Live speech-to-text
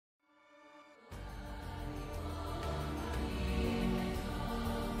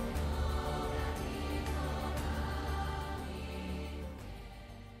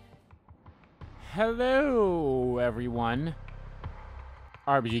Hello, everyone.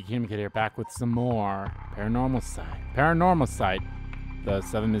 RBG Communicator here, back with some more Paranormasight, the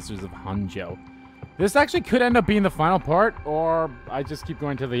 7 Mysteries of Honjo. This actually could end up being the final part, or I just keep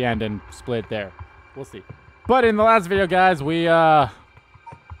going to the end and split it there. We'll see. But in the last video, guys, we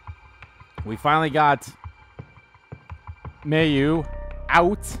finally got Mayu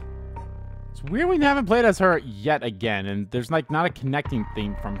out. It's weird we haven't played as her yet again, and there's like not a connecting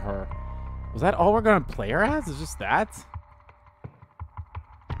theme from her. Was that all we're gonna play her as? Is just that?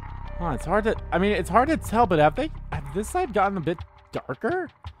 Huh, it's hard to, it's hard to tell, but have this side gotten a bit darker?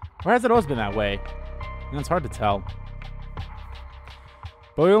 Or has it always been that way? And it's hard to tell.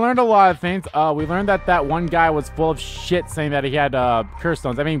 But we learned a lot of things. We learned that that one guy was full of shit saying that he had curse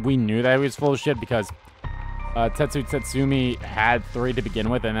stones. I mean, we knew that he was full of shit because Tetsu Tetsumi had 3 to begin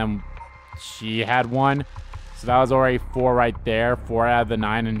with, and then she had 1. So that was already 4 right there. 4 out of the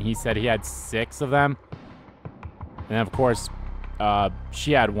 9, and he said he had 6 of them. And of course,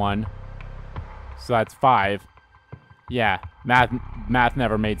 she had 1. So that's 5. Yeah, math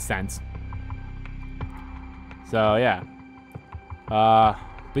never made sense. So yeah.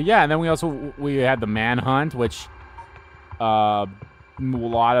 But yeah, and then we had the manhunt, which a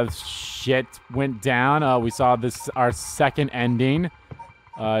lot of shit went down. We saw our second ending,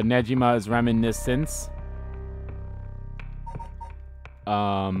 Nejima's reminiscence.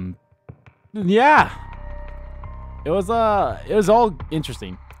 Yeah, it was all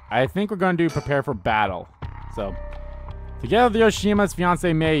interesting. I think we're going to prepare for battle. So together with Yoshima's fiance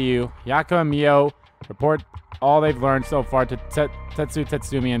Mayu, Yako and Mio report all they've learned so far to Tetsu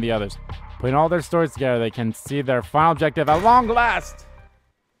Tetsumi and the others. Putting all their stories together, they can see their final objective at long last.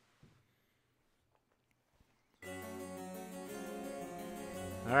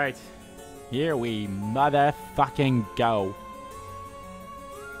 All right, here we motherfucking go.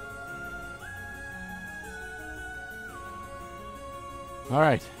 All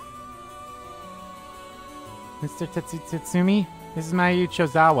right. Mr. Tetsu Tetsumi, this is Mayu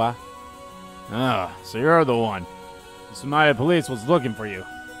Chozawa. Ah, so you're the one. The Sumaya police was looking for you,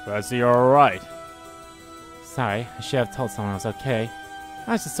 but I see you're alright. Sorry, I should have told someone I was okay.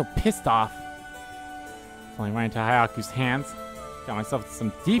 I was just so pissed off. Falling right into Hayaku's hands. Got myself into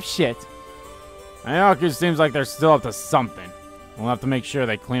some deep shit. Hayaku seems like they're still up to something. We'll have to make sure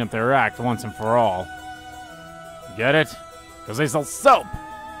they clean up their act once and for all. Get it? Because they sell soap!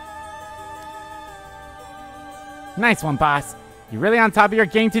 Nice one, boss. You're really on top of your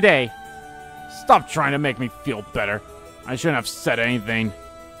game today. Stop trying to make me feel better. I shouldn't have said anything.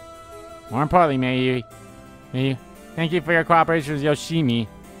 More importantly, Mayu, thank you for your cooperation with Yoshimi.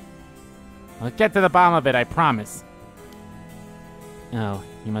 I'll get to the bottom of it, I promise. Oh,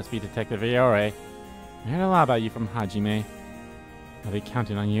 you must be Detective Iore. I heard a lot about you from Hajime. Are they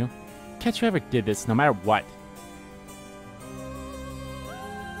counting on you? Can't you ever did this, no matter what?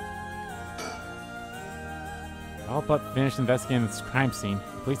 All but finished investigating this crime scene.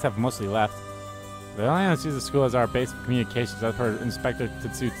 The police have mostly left. They only want to use the school as our base of communications as per Inspector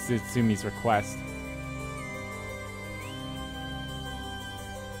Tetsu Tetsumi's request.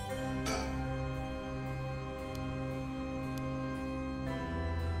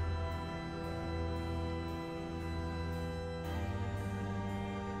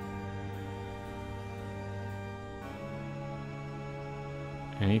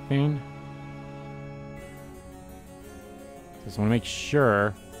 Anything? Just want to make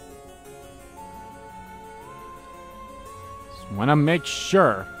sure. Just want to make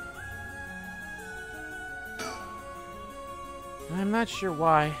sure. I'm not sure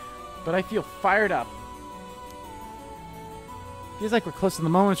why, but I feel fired up. Feels like we're close to the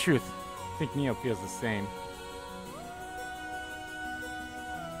moment of truth. I think Neo feels the same.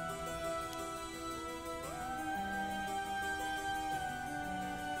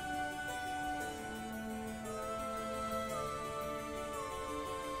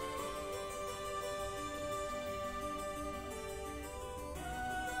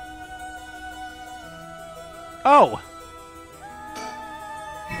 Oh!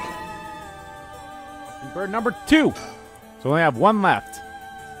 Bird number 2! So we only have 1 left.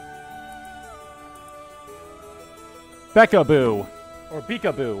 Beckaboo. Or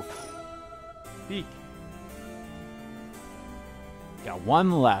Beekaboo. Beak. Got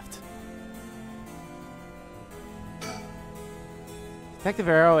 1 left. Detective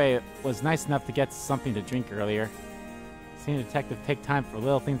Aroe was nice enough to get something to drink earlier. Seeing a detective take time for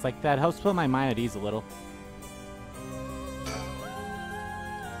little things like that helps put my mind at ease a little.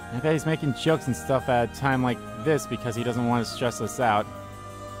 I bet he's making jokes and stuff at a time like this because he doesn't want to stress us out.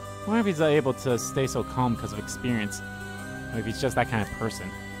 I wonder if he's able to stay so calm because of experience. Or if he's just that kind of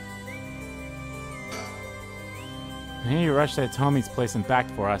person. I need to rush to Tomi's place and back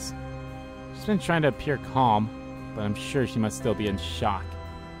for us. She's been trying to appear calm, but I'm sure she must still be in shock.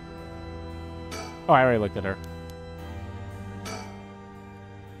 Oh, I already looked at her.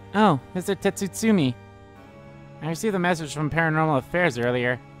 Oh, Mr. Tetsutsumi. I received a message from Paranormal Affairs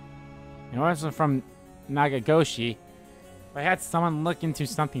earlier. It wasn't from Nagagoshi, but I had someone look into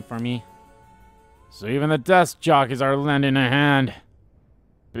something for me. So even the desk jockeys are lending a hand.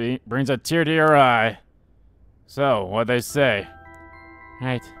 Brings a tear to your eye. So, what'd they say?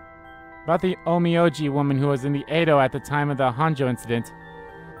 Right. About the Omioji woman who was in the Edo at the time of the Honjo incident.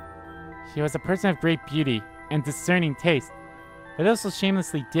 She was a person of great beauty and discerning taste, but also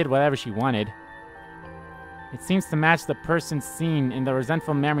shamelessly did whatever she wanted. It seems to match the person seen in the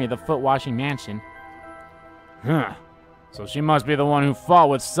resentful memory of the foot-washing mansion. Huh. So she must be the one who fought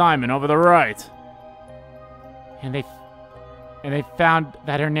with Simon over the right. And they found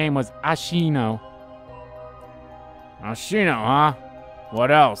that her name was Ashino. Ashino, huh?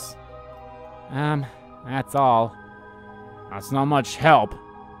 What else? That's all. That's not much help.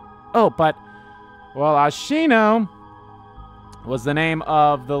 Oh, but, well, Ashino was the name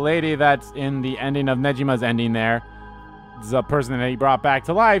of the lady that's in the ending of Nejima's ending there. It's a person that he brought back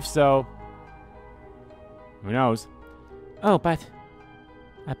to life, so who knows? Oh, but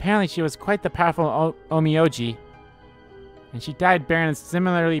apparently she was quite the powerful Omioji, and she died bearing a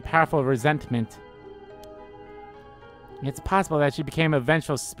similarly powerful resentment. It's possible that she became a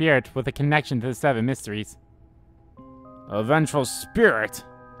vengeful spirit with a connection to the Seven Mysteries. A vengeful spirit?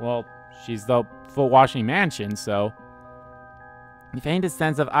 Well, she's the full-washing mansion, so if any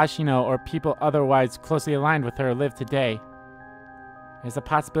descendants of Ashino or people otherwise closely aligned with her live today, there's a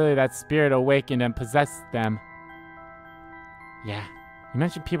possibility that spirit awakened and possessed them. Yeah, you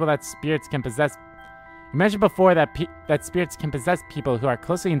mentioned people that spirits can possess. You mentioned before that that spirits can possess people who are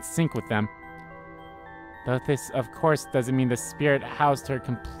closely in sync with them. Though this, of course, doesn't mean the spirit housed her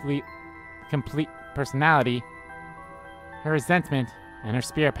complete personality, her resentment, and her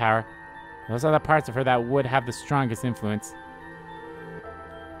spirit power. Those are the parts of her that would have the strongest influence.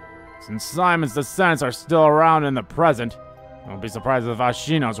 Since Simon's descendants are still around in the present, I won't be surprised if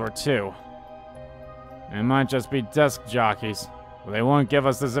Ashino's were too. It might just be desk jockeys, but they wouldn't give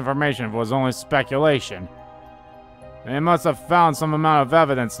us this information if it was only speculation. They must have found some amount of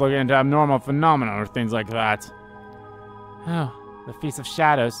evidence looking into abnormal phenomena or things like that. Oh, the Feast of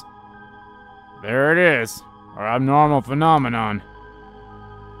Shadows. There it is, our abnormal phenomenon.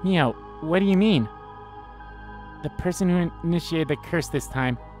 Neo, what do you mean? The person who initiated the curse this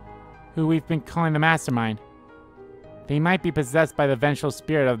time, who we've been calling the Mastermind. They might be possessed by the vengeful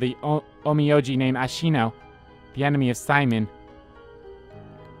spirit of the Omioji named Ashino, the enemy of Simon.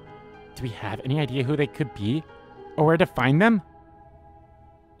 Do we have any idea who they could be? Or where to find them?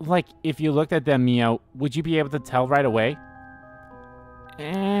 Like, if you looked at them, Mio, would you be able to tell right away?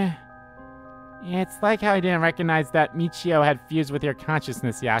 It's like how I didn't recognize that Michio had fused with your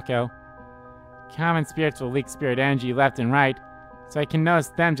consciousness, Yako. Common spirits will leak spirit energy left and right, so I can notice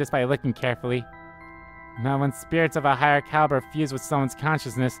them just by looking carefully. Now when spirits of a higher caliber fuse with someone's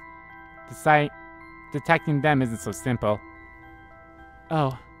consciousness, detecting them isn't so simple.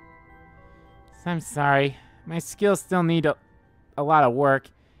 Oh. I'm sorry. My skills still need a lot of work,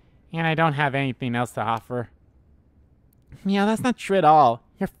 and I don't have anything else to offer. Yeah, that's not true at all.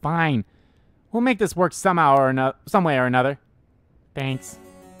 You're fine. We'll make this work somehow or some way or another. Thanks.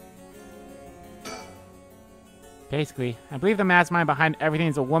 Basically, I believe the mastermind behind everything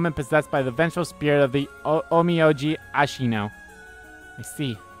is a woman possessed by the vengeful spirit of the Omioji Ashino. I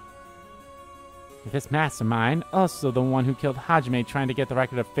see. Is this mastermind also the one who killed Hajime trying to get the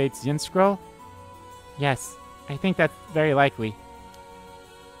Record of Fate's Yin Scroll? Yes, I think that's very likely.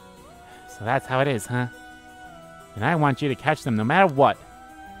 So that's how it is, huh? And I want you to catch them no matter what.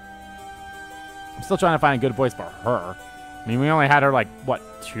 I'm still trying to find a good voice for her. I mean, we only had her, like, what,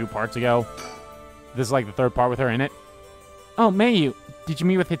 2 parts ago? This is, like, the 3rd part with her in it. Oh, Mayu, did you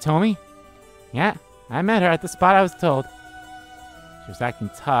meet with Hitomi? Yeah, I met her at the spot I was told. She was acting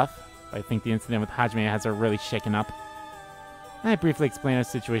tough, but I think the incident with Hajime has her really shaken up. I briefly explained her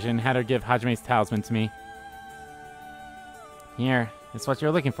situation and had her give Hajime's talisman to me. Here, it's what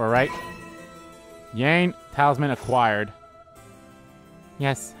you're looking for, right? Yang, talisman acquired.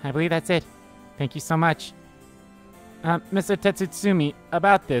 Yes, I believe that's it. Thank you so much. Mr. Tetsutsumi,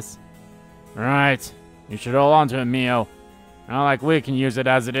 about this. Right. You should hold on to it, Mio. Not like we can use it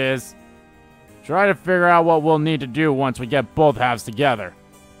as it is. Try to figure out what we'll need to do once we get both halves together.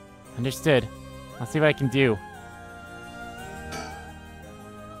 Understood. I'll see what I can do.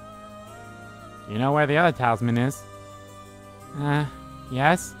 Do you know where the other talisman is?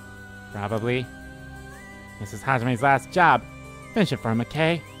 Yes? Probably. This is Hajime's last job. Finish it for him,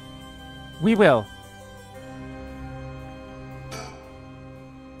 okay? We will.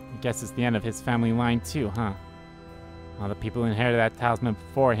 I guess it's the end of his family line too, huh? All the people who inherited that talisman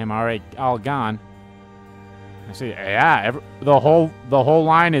before him are already all gone. Actually, yeah, the whole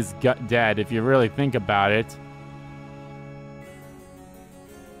line is dead if you really think about it.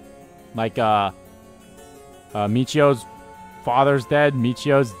 Like, Michio's father's dead.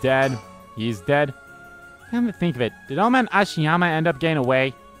 Michio's dead. He's dead. Come to think of it, did old man Ashiyama end up getting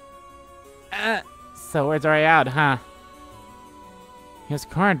away? So word's already out, huh? He was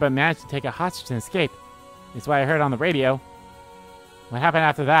cornered but managed to take a hostage and escape. That's what I heard on the radio. What happened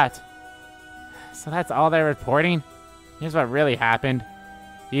after that? So that's all they're reporting? Here's what really happened.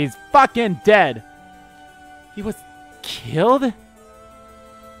 He's fucking dead! He was killed?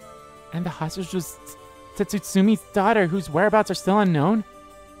 And the hostage was Tetsutsumi's daughter, whose whereabouts are still unknown?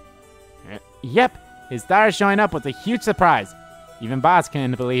 Yep, his daughter showing up was a huge surprise. Even Boss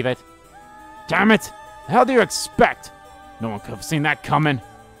couldn't believe it. Damn it! The hell do you expect? No one could have seen that coming.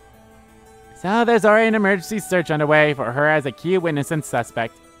 So there's already an emergency search underway for her as a key witness and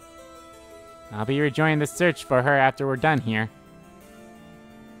suspect. I'll be rejoining the search for her after we're done here.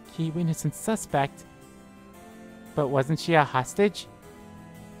 Key witness and suspect? But wasn't she a hostage?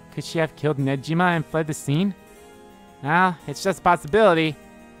 Could she have killed Nejima and fled the scene? Well, it's just a possibility.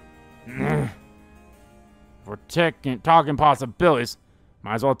 If we're talking possibilities,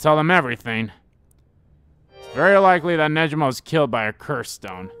 might as well tell them everything. It's very likely that Nejima was killed by a curse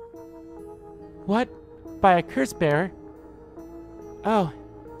stone. What? By a curse bearer? Oh,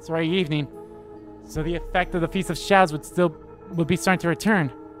 it's already evening. So the effect of the Feast of Shadows would be starting to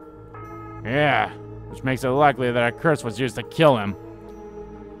return. Yeah, which makes it likely that a curse was used to kill him.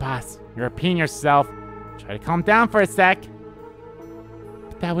 Boss, you're repeating yourself. Try to calm down for a sec.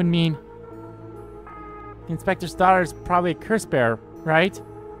 But that would mean the inspector's daughter is probably a curse bearer, right?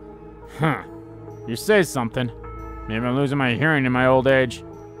 Huh. You say something. Maybe I'm losing my hearing in my old age.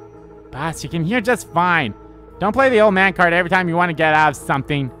 Boss, you can hear just fine. Don't play the old man card every time you want to get out of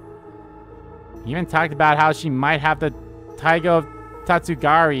something. You even talked about how she might have the Taigo of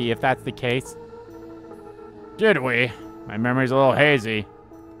Tatsugari, if that's the case. Did we? My memory's a little hazy.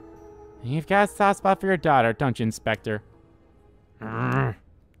 You've got a soft spot for your daughter, don't you, Inspector?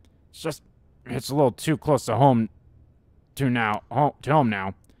 It's a little too close to home. To home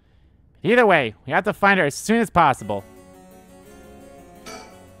now. Either way, we have to find her as soon as possible.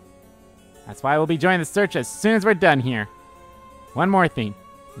 That's why we'll be joining the search as soon as we're done here. One more thing.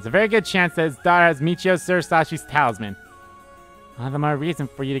 There's a very good chance that his daughter has Michio Surasashi's talisman. All the more reason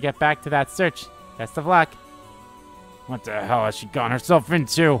for you to get back to that search. Best of luck. What the hell has she gotten herself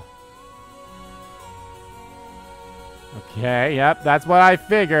into? Okay, yep, that's what I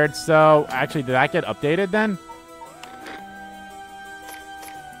figured. So, actually, did that get updated then?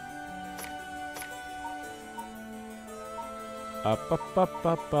 Up.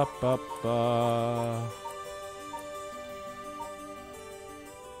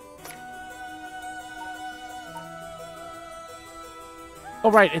 Oh,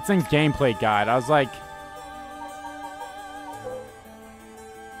 right, it's in gameplay guide. I was like...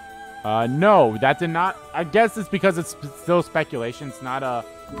 no, that did not... I guess it's because it's still speculation. It's not a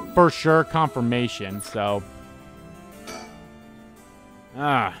for sure confirmation, so...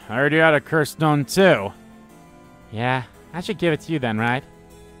 I heard you had a curse stone, too. Yeah, I should give it to you then, right?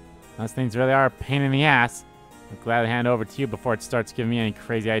 Those things really are a pain in the ass. I'm glad to hand it over to you before it starts giving me any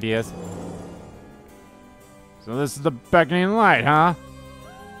crazy ideas. So this is the beckoning light, huh?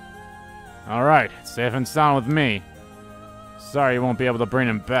 Alright, safe and sound with me. Sorry you won't be able to bring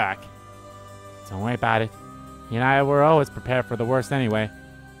him back. Don't worry about it. You and I were always prepared for the worst anyway.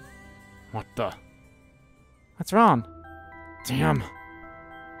 What the? What's wrong? Damn.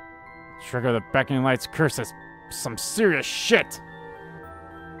 The trigger of the beckoning light's curse is some serious shit.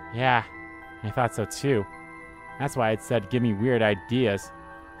 Yeah, I thought so too. That's why it said give me weird ideas.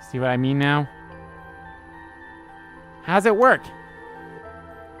 See what I mean now? How's it work?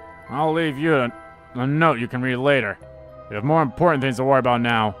 I'll leave you a note you can read later. You have more important things to worry about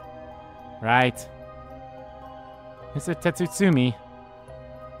now. Right. Mr. Tetsutsumi,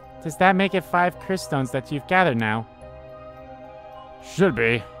 does that make it 5 curse stones that you've gathered now? Should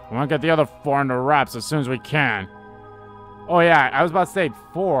be. We want to get the other 4 under wraps as soon as we can. Oh yeah, I was about to say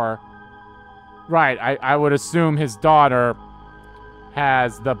 4. Right, I would assume his daughter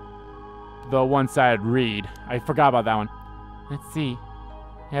has the one-sided reed. I forgot about that one. Let's see.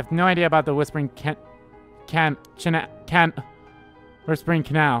 I have no idea about the Whispering Whispering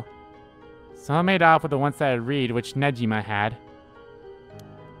Canal. So I made off with the one-sided reed which Nejima had.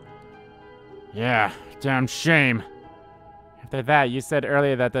 Yeah, Damn shame. After that, you said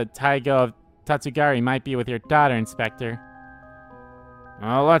earlier that the Taigo of Tatsugari might be with your daughter, Inspector.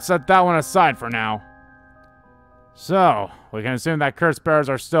 Let's set that one aside for now. So, we can assume that curse bearers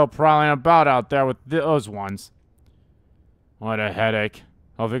are still prowling about out there with those ones. What a headache.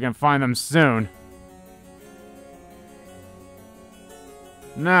 Hope we can find them soon.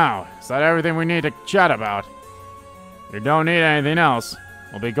 Now, is that everything we need to chat about? If you don't need anything else,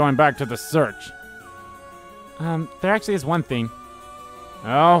 we'll be going back to the search. There actually is one thing.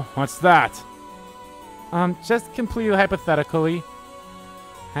 Oh, what's that? Just completely hypothetically,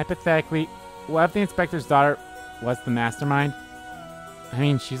 what if the inspector's daughter was the mastermind? I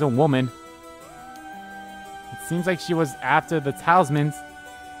mean, she's a woman. It seems like she was after the talismans.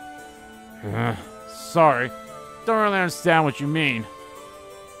 Sorry. Don't really understand what you mean.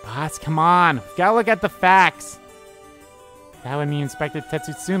 Boss, come on. We've gotta look at the facts. That would mean Inspector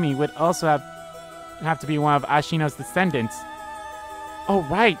Tetsutsumi would also have to be one of Ashino's descendants. Oh,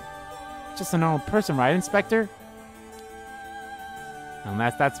 right. Just a normal person, right, Inspector?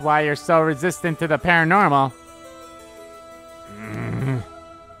 Unless that's why you're so resistant to the paranormal.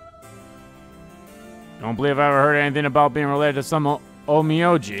 Don't believe I've ever heard anything about being related to some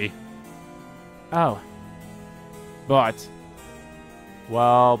Omioji. Oh. But,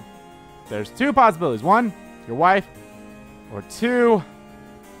 well, there's two possibilities. One, your wife. Or two,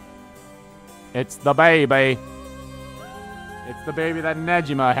 it's the baby. It's the baby that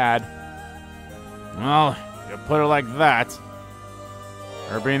Nejima had. Well, you put it like that.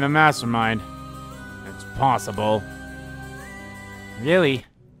 Her being the mastermind, it's possible. Really?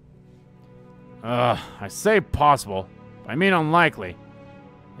 I say possible, but I mean unlikely.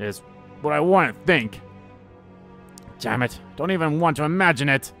 Is what I want to think. Damn it, don't even want to imagine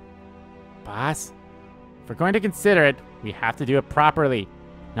it. Boss, if we're going to consider it, we have to do it properly.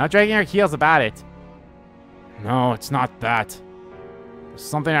 Not dragging our heels about it. No, it's not that. It's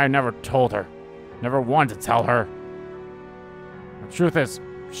something I never told her. Never wanted to tell her. The truth is,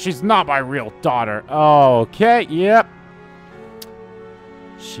 she's not my real daughter. Okay, yep.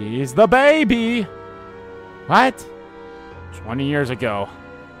 She's the baby. What? 20 years ago.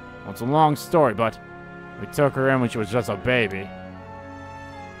 Well, it's a long story, but we took her in when she was just a baby.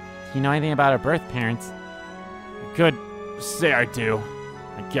 Do you know anything about her birth parents? I could say I do,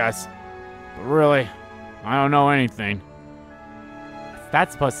 I guess. But really, I don't know anything. What's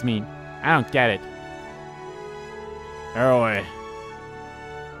that supposed to mean? I don't get it. Arroway.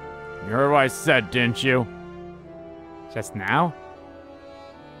 You heard what I said, didn't you? Just now?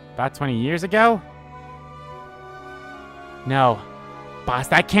 About 20 years ago? No. Boss,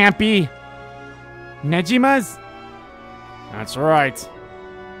 that can't be! Nejima's? That's right.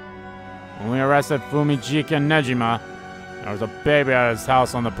 When we arrested Fumijika Nejima, there was a baby at his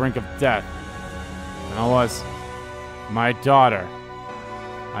house on the brink of death. And it was my daughter,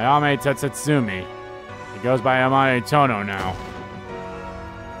 Ayame Tetsutsumi. He goes by Amane Tono now.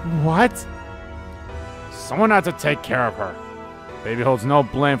 What? Someone had to take care of her. Baby holds no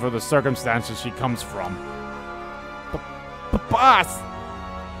blame for the circumstances she comes from. But boss!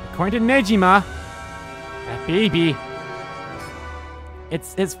 According to Nejima, that baby...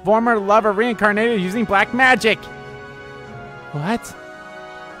 it's his former lover reincarnated using black magic! What?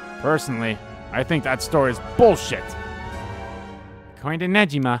 Personally, I think that story is bullshit. According to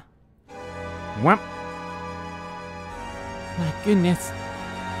Nejima... Wimp. My goodness.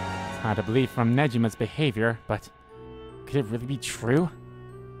 It's hard to believe from Nejima's behavior, but... could it really be true?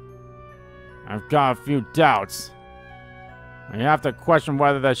 I've got a few doubts. You have to question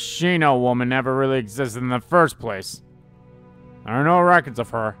whether the Shino woman ever really existed in the first place. There are no records of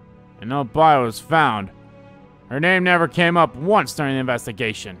her, and no bio was found. Her name never came up once during the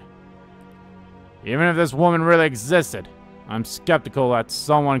investigation. Even if this woman really existed, I'm skeptical that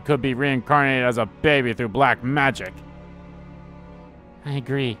someone could be reincarnated as a baby through black magic. I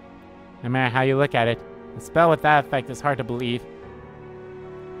agree. No matter how you look at it, a spell with that effect is hard to believe.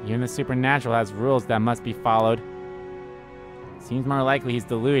 Even the supernatural has rules that must be followed. Seems more likely he's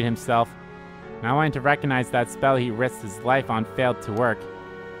deluded himself. Not wanting to recognize that spell he risked his life on failed to work.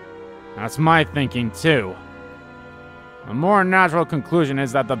 That's my thinking too. A more natural conclusion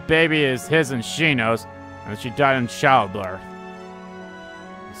is that the baby is his and Shino's, and that she died in childbirth.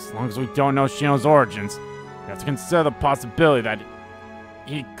 As long as we don't know Shino's origins, we have to consider the possibility that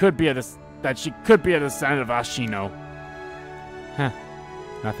she could be a descendant of Ashino. Huh.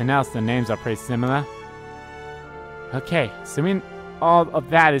 Nothing else, the names are pretty similar. Okay, assuming all of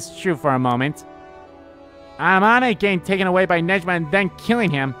that is true for a moment, Amane getting taken away by Nejima and then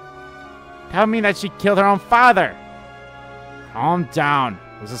killing him, that would mean that she killed her own father. Calm down.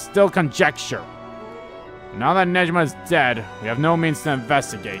 This is still conjecture. And now that Nejima is dead, we have no means to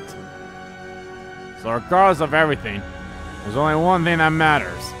investigate. So regardless of everything, there's only one thing that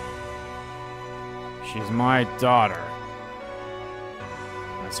matters. She's my daughter.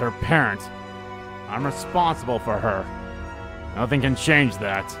 As her parent, I'm responsible for her. Nothing can change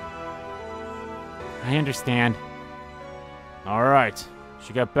that. I understand. Alright, we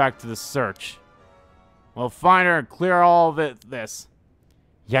should get back to the search. We'll find her and clear all of this.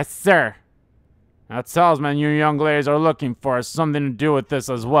 Yes, sir. That talisman you young ladies are looking for has something to do with this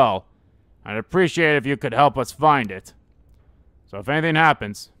as well. I'd appreciate it if you could help us find it. So if anything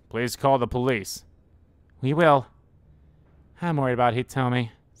happens, please call the police. We will. I'm worried about Hitomi,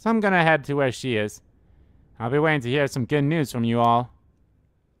 so I'm gonna head to where she is. I'll be waiting to hear some good news from you all.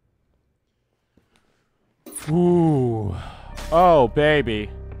 Ooh. Oh, baby.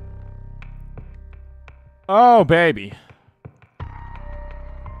 Oh, baby.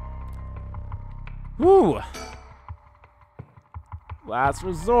 Woo. Last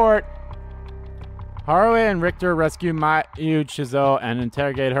resort. Haru and Richter rescue Mayu Chizo and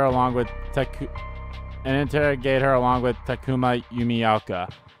interrogate her along with Takuma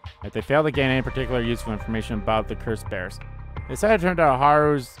Yumiyaoka. If they fail to gain any particular useful information about the cursed bears, they decide to return to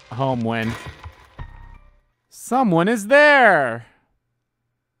Haru's home when someone is there.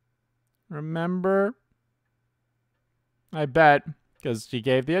 Remember? I bet, because she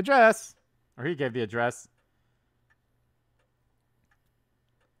gave the address. Or he gave the address.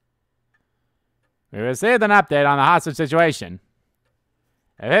 We received an update on the hostage situation.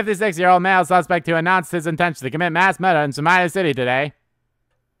 A 56-year-old male suspect who announced his intention to commit mass murder in Sumaya City today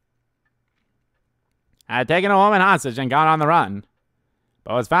had taken a woman hostage and gone on the run,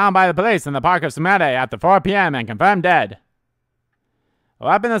 but was found by the police in the park of Sumere after 4 p.m. and confirmed dead. The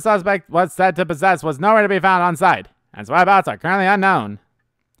weapon the suspect was said to possess was nowhere to be found on site, and its whereabouts are currently unknown.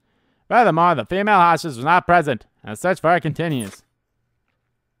 Furthermore, the female hostage was not present, and the search for her continues.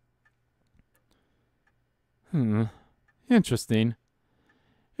 Interesting.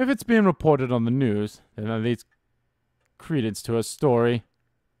 If it's being reported on the news, then that leads credence to a story.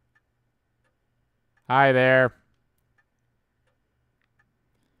 Hi there.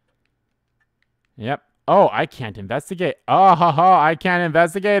 Yep. Oh, I can't investigate. Oh, ho, ho, I can't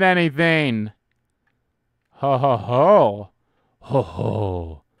investigate anything. Ho, ho, ho. Ho,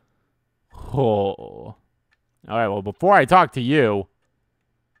 ho. Ho. Alright, well, before I talk to you...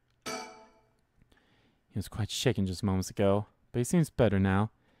 He was quite shaken just moments ago, but he seems better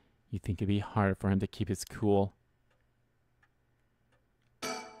now. You'd think it'd be harder for him to keep his cool.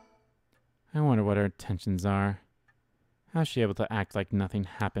 I wonder what her intentions are. How's she able to act like nothing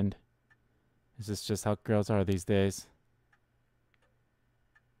happened? Is this just how girls are these days?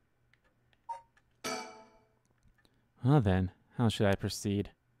 Well then, how should I proceed?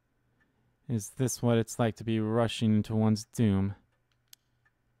 Is this what it's like to be rushing into one's doom?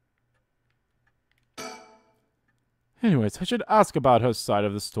 Anyways, I should ask about her side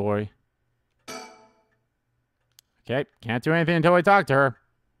of the story. Okay, can't do anything until we talk to her.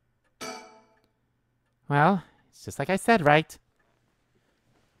 Well, it's just like I said, right?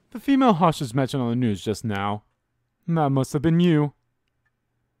 The female hostage mentioned on the news just now. That must have been you.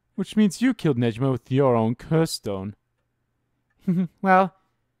 Which means you killed Nejima with your own curse stone. Well,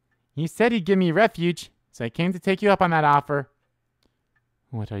 you said you'd give me refuge, so I came to take you up on that offer.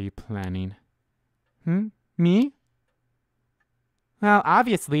 What are you planning? Me? Well,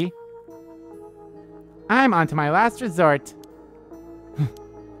 obviously. I'm on to my last resort.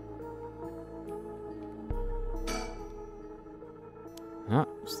 Oh,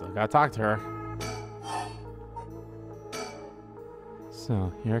 still gotta talk to her.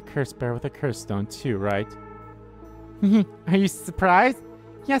 So, you're a curse bear with a curse stone too, right? Are you surprised?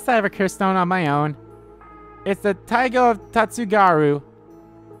 Yes, I have a curse stone on my own. It's the Taigo of Tatsugaru.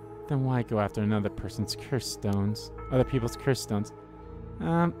 Then why go after another person's curse stones? Other people's curse stones?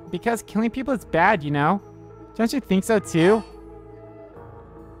 Because killing people is bad, you know? Don't you think so too?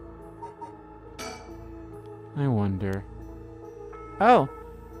 I wonder. Oh,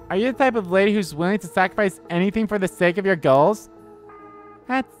 are you the type of lady who's willing to sacrifice anything for the sake of your goals?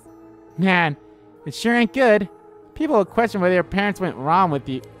 Man, it sure ain't good. People will question whether your parents went wrong,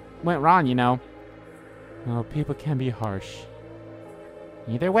 you know. Well, people can be harsh.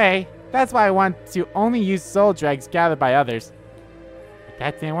 Either way, that's why I want to only use soul dregs gathered by others. But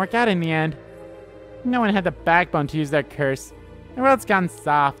that didn't work out in the end. No one had the backbone to use their curse. The world's gotten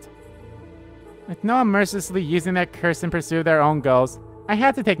soft. With no one mercilessly using their curse in pursuit of their own goals, I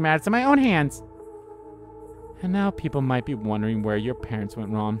had to take matters in my own hands. And now people might be wondering where your parents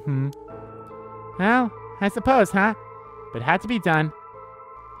went wrong, Well, I suppose, huh? But it had to be done.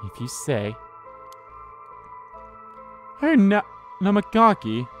 If you say. I heard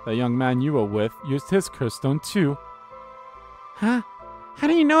Namagaki, the young man you were with, used his curse stone too. Huh? How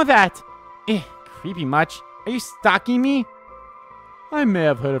do you know that? Creepy much. Are you stalking me? I may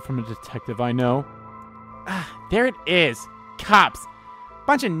have heard it from a detective I know. There it is. Cops.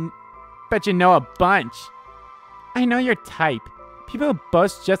 Bet you know a bunch. I know your type. People who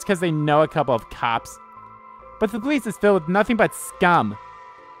boast just because they know a couple of cops. But the police is filled with nothing but scum.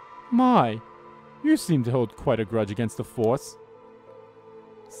 My, you seem to hold quite a grudge against the force.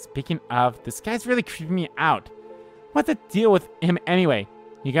 Speaking of, this guy's really creeping me out. What's the deal with him anyway?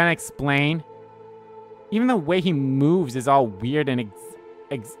 You gonna explain? Even the way he moves is all weird and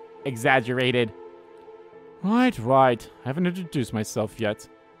exaggerated. Right. I haven't introduced myself yet.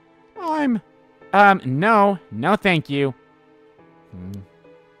 No, thank you.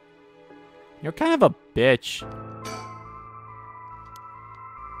 You're kind of a bitch.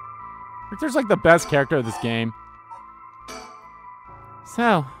 Victor's like the best character of this game.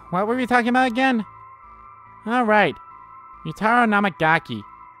 So, what were we talking about again? Alright, Yutaro Namagaki.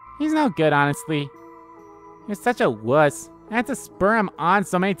 He's no good, honestly. He's such a wuss. I had to spur him on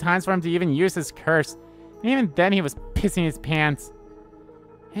so many times for him to even use his curse. And even then he was pissing his pants.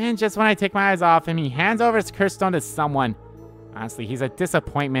 And just when I take my eyes off him, he hands over his curse stone to someone. Honestly, he's a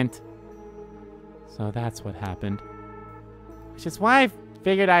disappointment. So that's what happened. Which is why I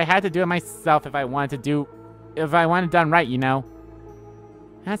figured I had to do it myself if I wanted it done right, you know.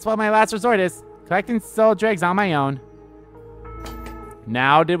 That's what my last resort is. Collecting soul dregs on my own.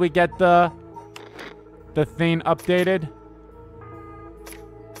 Now did we get the thing updated?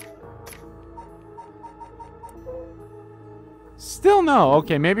 Still no.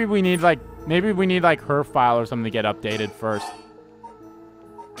 Okay, maybe we need like her file or something to get updated first.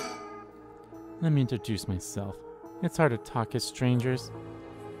 Let me introduce myself. It's hard to talk as strangers.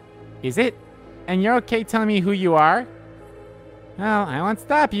 Is it? And you're okay telling me who you are? Well, I won't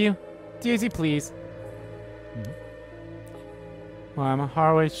stop you. Do as you please. Well, I'm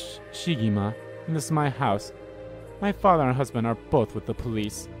Haruhi Shigima, and this is my house. My father and husband are both with the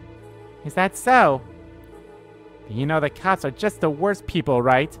police. Is that so? You know the cops are just the worst people,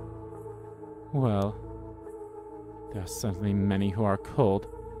 right? Well, there are certainly many who are cold,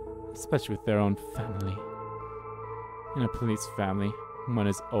 especially with their own family. In a police family, one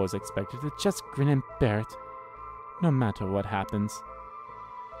is always expected to just grin and bear it, no matter what happens.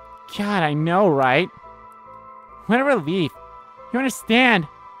 God, I know, right? What a relief. You understand?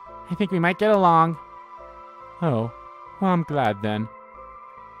 I think we might get along. Oh, well, I'm glad then.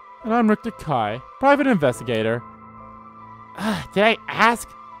 And I'm Richter Kai, private investigator. Did I ask?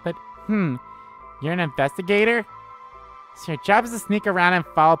 But, you're an investigator? So your job is to sneak around and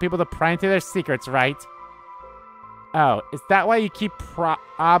follow people to pry into their secrets, right? Oh, is that why you keep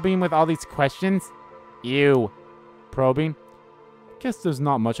probing with all these questions? Ew. Probing? Guess there's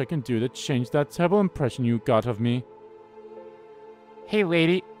not much I can do to change that terrible impression you got of me. Hey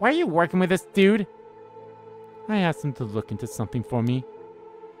lady, why are you working with this dude? I asked him to look into something for me.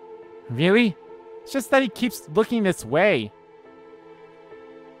 Really? It's just that he keeps looking this way.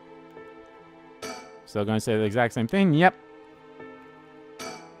 Still gonna say the exact same thing? Yep.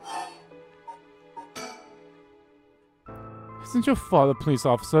 Isn't your father a police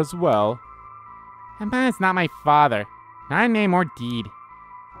officer as well? That man's not my father. Not in name or deed.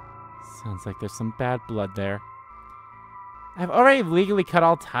 Sounds like there's some bad blood there. I've already legally cut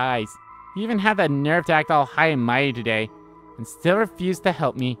all ties. You even had the nerve to act all high and mighty today, and still refused to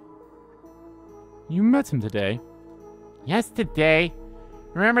help me. You met him today? Yes, today.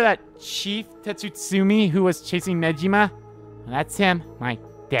 Remember that Chief Tetsutsumi who was chasing Nejima? Well, that's him, my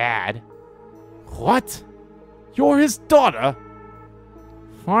dad. What? You're his daughter?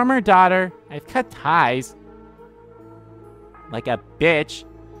 Former daughter. I've cut ties. Like a bitch.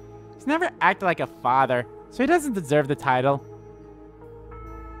 He's never acted like a father, so he doesn't deserve the title.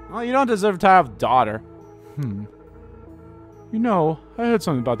 Well, you don't deserve the title of daughter. You know, I heard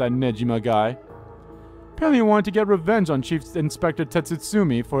something about that Nejima guy. Apparently he wanted to get revenge on Chief Inspector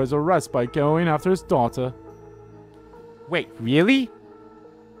Tetsutsumi for his arrest by going after his daughter. Wait, really?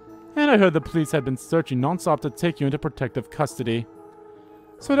 And I heard the police had been searching non-stop to take you into protective custody.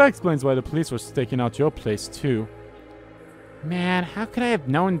 So that explains why the police were staking out your place too. Man, how could I have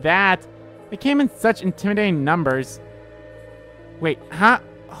known that? They came in such intimidating numbers. Wait, huh?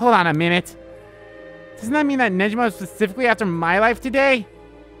 Hold on a minute. Doesn't that mean that Nejima was specifically after my life today?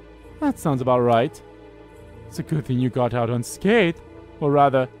 That sounds about right. It's a good thing you got out unscathed, or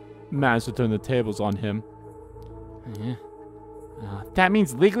rather, managed to turn the tables on him. That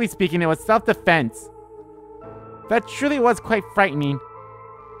means, legally speaking, it was self-defense. That truly was quite frightening.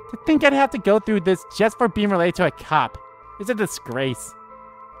 To think I'd have to go through this just for being related to a cop. It's a disgrace.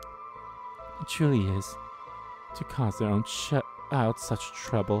 It truly is. To cause their own out such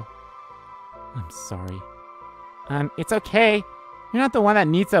trouble. I'm sorry. It's okay. You're not the one that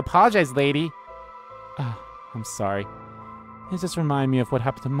needs to apologize, lady. I'm sorry. It just reminded me of what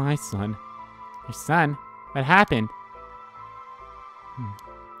happened to my son. Your son? What happened?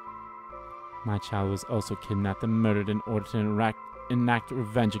 My child was also kidnapped and murdered in order to enact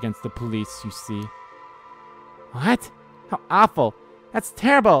revenge against the police, you see. What? How awful. That's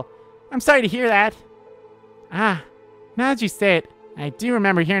terrible. I'm sorry to hear that. Now that you say it, I do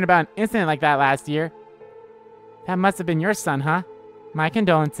remember hearing about an incident like that last year. That must have been your son, huh? My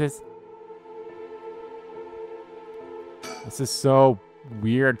condolences. This is so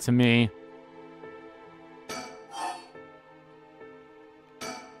weird to me.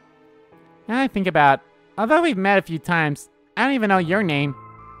 Now I think about, although we've met a few times, I don't even know your name.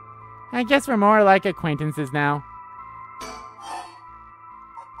 I guess we're more like acquaintances now.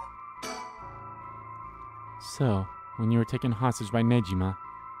 So, when you were taken hostage by Nejima,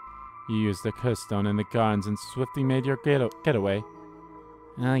 you used the curse stone in the gardens and swiftly made your getaway.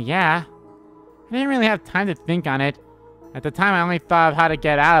 Yeah. I didn't really have time to think on it. At the time, I only thought of how to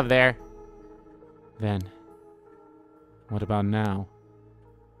get out of there. Then, what about now?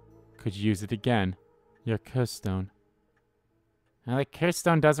 Could you use it again? Your curse stone. Well, the curse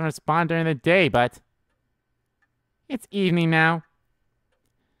stone doesn't respond during the day, but it's evening now.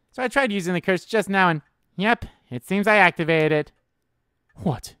 So I tried using the curse just now and, yep, it seems I activated it.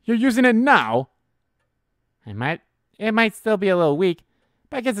 What? You're using it now? It might still be a little weak,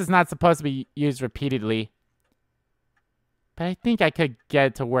 but I guess it's not supposed to be used repeatedly. But I think I could get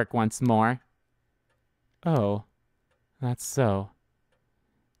it to work once more. Oh, that's so.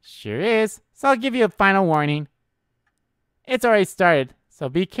 Sure is, so I'll give you a final warning. It's already started, so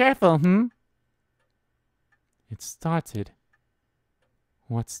be careful, It started.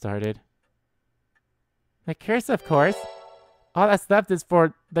 What started? The curse, of course. All that's left is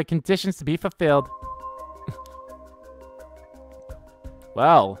for the conditions to be fulfilled.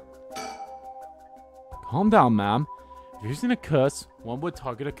 Well. Calm down, ma'am. If you're using a curse, one would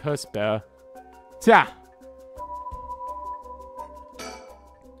target a curse bearer. Ta!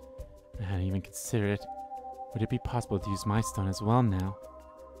 I hadn't even considered it. Would it be possible to use my stone as well now?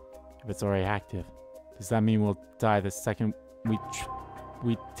 If it's already active, does that mean we'll die the second we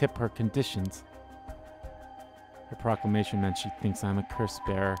tip her conditions? Her proclamation meant she thinks I'm a curse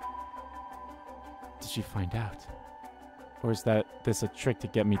bearer. Did she find out? Or is this a trick to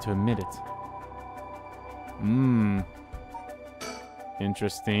get me to admit it?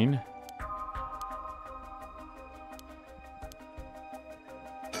 Interesting.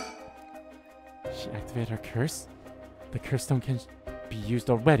 She activated her curse? The curse stone can be used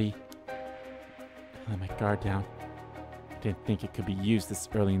already. I let my guard down. Didn't think it could be used this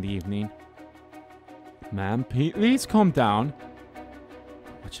early in the evening. Ma'am, please calm down.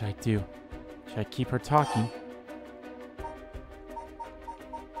 What should I do? Should I keep her talking?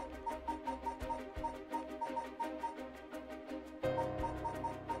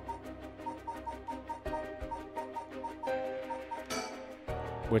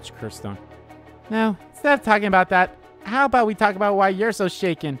 Which curse stone? No, instead of talking about that, how about we talk about why you're so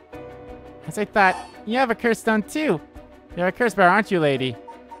shaken? As I thought, you have a curse stone too. You're a curse bearer, aren't you, lady?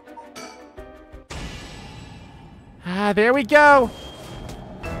 There we go!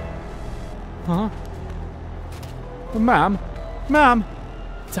 Huh? Ma'am? Ma'am?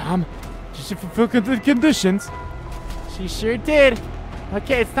 Tom, did she fulfill the conditions? She sure did.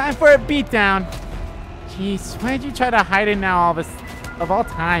 Okay, it's time for a beatdown. Jeez, why did you try to hide it now all this, of all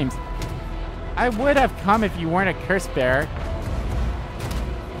times? I would have come if you weren't a curse bearer.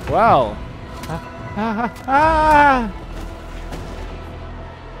 Well.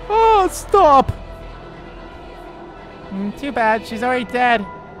 Oh, stop! Too bad, she's already dead.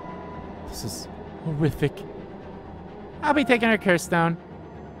 This is horrific. I'll be taking her curse stone.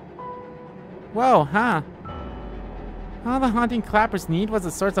 Whoa, huh? All the haunting clappers need was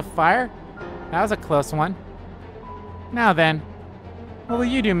a source of fire? That was a close one. Now then, what will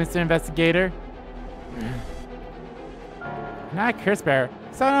you do, Mr. Investigator? I'm not a curse bearer,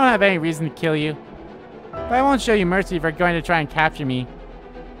 so I don't have any reason to kill you. But I won't show you mercy if you're going to try and capture me.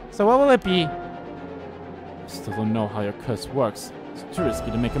 So what will it be? I still don't know how your curse works. It's too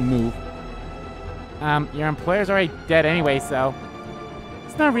risky to make a move. Your employer's already dead anyway, so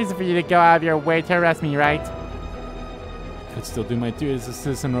there's no reason for you to go out of your way to arrest me, right? I could still do my duty as a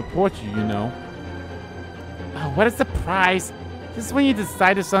citizen and report you, you know. Oh, what a surprise! This is when you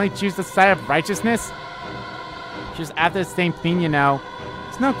decide to suddenly choose the side of righteousness? Just after the same thing, you know.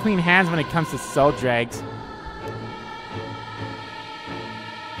 There's no clean hands when it comes to soul dregs.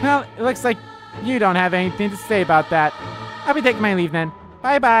 Well, it looks like you don't have anything to say about that. I'll be taking my leave then.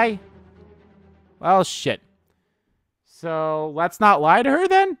 Bye-bye. Well, shit. So, let's not lie to her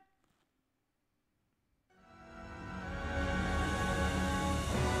then?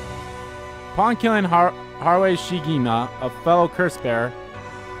 Upon killing Haruo Shigina, a fellow curse bearer,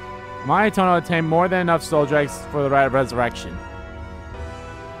 Mayatono obtained more than enough soul dregs for the Rite of Resurrection.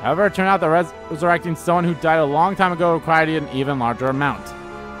 However, it turned out that resurrecting someone who died a long time ago required an even larger amount.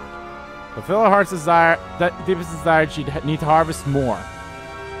 To fulfill her heart's desire, that deepest desire, she'd need to harvest more.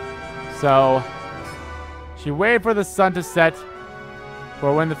 So, she waited for the sun to set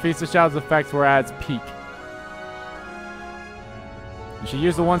for when the Feast of Shadows effects were at its peak. And she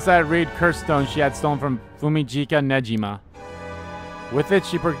used the one-sided reed curse stone she had stolen from Fumijika Nejima. With it,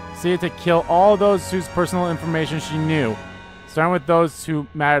 she proceeded to kill all those whose personal information she knew, starting with those who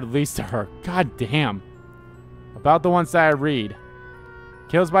mattered least to her. God damn. About the one-sided reed.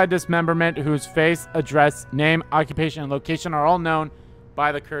 Kills by dismemberment whose face, address, name, occupation, and location are all known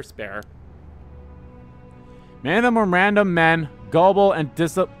by the curse bearer. Many of them were random men, gullible and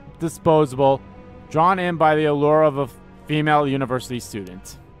disposable, drawn in by the allure of a female university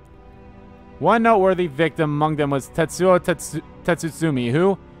student. One noteworthy victim among them was Tetsuo Tetsutsumi,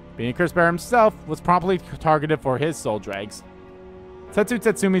 who, being a curse bearer himself, was promptly targeted for his soul dregs. Tetsu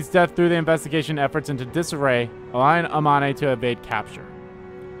Tetsumi's death threw the investigation efforts into disarray, allowing Amane to evade capture.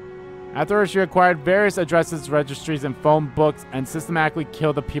 Afterwards, she acquired various addresses, registries, and phone books, and systematically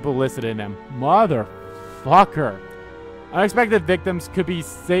killed the people listed in them. Motherfucker. Unexpected victims could be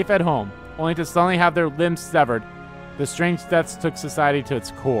safe at home, only to suddenly have their limbs severed. The strange deaths took society to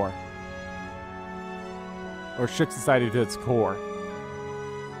its core. Or shook society to its core.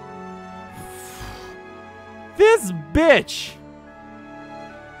 This bitch!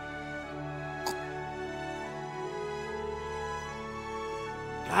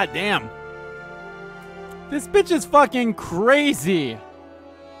 God damn. This bitch is fucking crazy.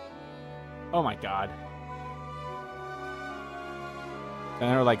 Oh my god. And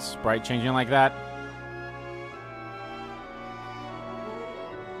her like sprite changing like that.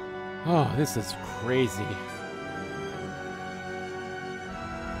 Oh, this is crazy.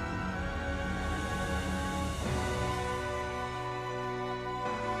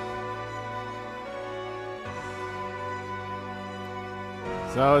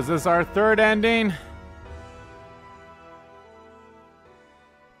 So is this our third ending?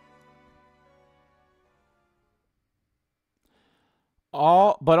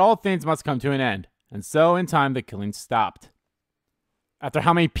 But all things must come to an end. And so in time the killing stopped. After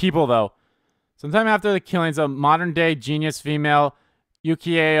how many people though? Sometime after the killings, a modern day genius female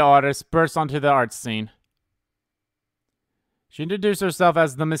ukiyo artist burst onto the art scene. She introduced herself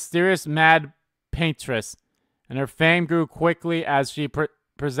as the mysterious mad paintress, and her fame grew quickly as she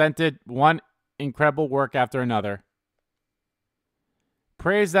presented one incredible work after another.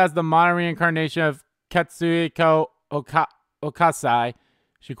 Praised as the modern reincarnation of Katsuhiko Okasai,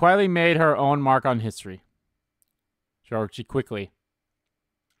 she quietly made her own mark on history. She quickly.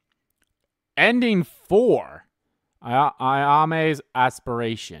 Ending 4. Ayame's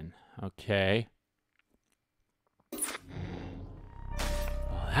aspiration. Okay. Well,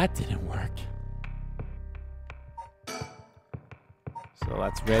 that didn't work. So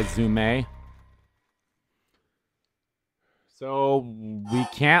let's resume. So we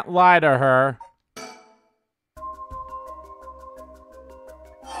can't lie to her.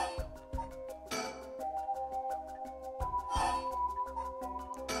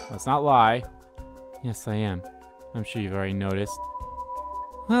 Let's not lie. Yes, I am. I'm sure you've already noticed.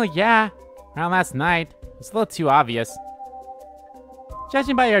 Well, yeah. Around last night. It's a little too obvious.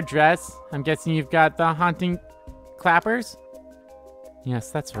 Judging by your dress, I'm guessing you've got the haunting clappers? Yes,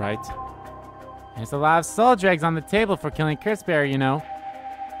 that's right. There's a lot of soul dregs on the table for killing Curse Bearer, you know.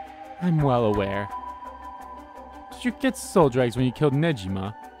 I'm well aware. Did you get soul dregs when you killed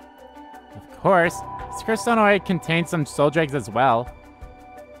Nejima? Of course. This curse stone already contains some soul dregs as well.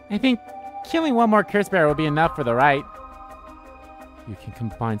 I think killing one more Curse Bearer will be enough for the rite. You can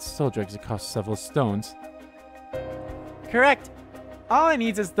combine soul dregs across several stones. Correct. All it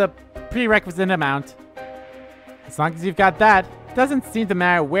needs is the prerequisite amount. As long as you've got that, it doesn't seem to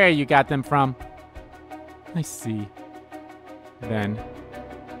matter where you got them from. I see. Then,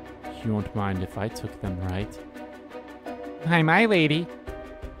 you won't mind if I took them, right? Hi, my lady.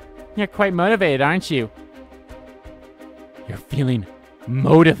 You're quite motivated, aren't you? You're feeling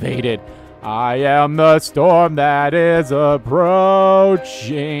motivated. I am the storm that is approaching.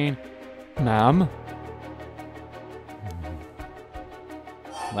 Ma'am?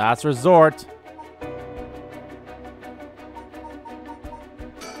 Last resort.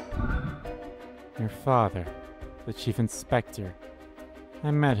 Your father, the chief inspector. I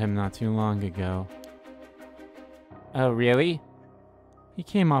met him not too long ago. Oh, really? He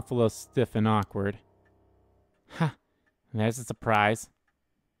came off a little stiff and awkward. Ha, there's a surprise.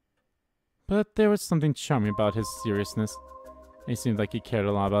 But there was something charming about his seriousness. He seemed like he cared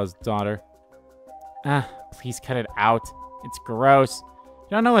a lot about his daughter. Ah, please cut it out. It's gross.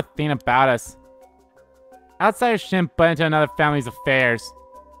 You don't know a thing about us. Outsiders shouldn't butt into another family's affairs.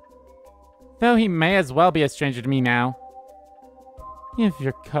 Though he may as well be a stranger to me now. If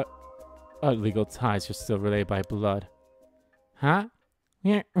your legal ties are still related by blood. Huh?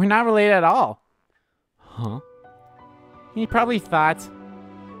 We're not related at all. Huh? He probably thought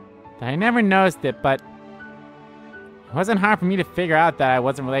that I never noticed it, but it wasn't hard for me to figure out that I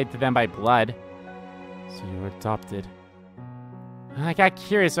wasn't related to them by blood. So you were adopted. I got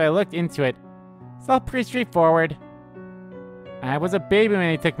curious, so I looked into it. It's all pretty straightforward. I was a baby when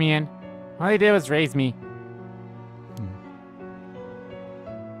they took me in. All they did was raise me.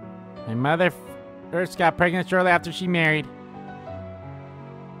 My mother first got pregnant shortly after she married.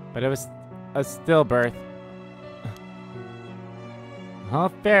 But it was a stillbirth. The whole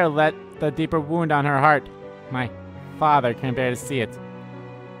affair let the deeper wound on her heart. My father couldn't bear to see it.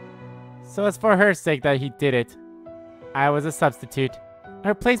 So it's for her sake that he did it. I was a substitute, a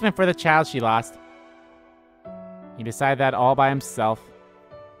replacement for the child she lost. He decided that all by himself.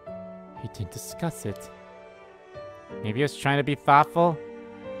 He didn't discuss it. Maybe he was trying to be thoughtful.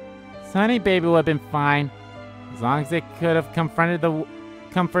 So any baby would have been fine, as long as it could have comforted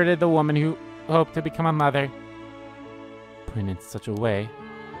the woman who hoped to become a mother. Put it in such a way,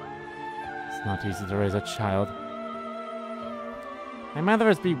 it's not easy to raise a child. My mother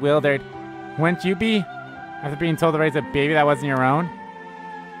was bewildered. Wouldn't you be? After being told to raise a baby that wasn't your own?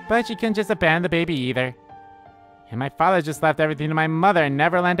 But she couldn't just abandon the baby either. And my father just left everything to my mother and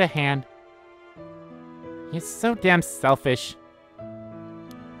never lent a hand. He's so damn selfish.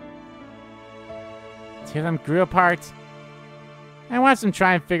 Two of them grew apart. I watched them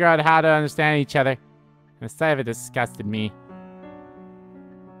try and figure out how to understand each other, and the sight of it disgusted me.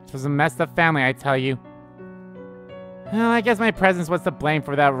 It was a messed up family, I tell you. Well, I guess my presence was to blame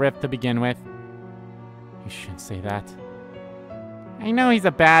for that rift to begin with. You shouldn't say that. I know he's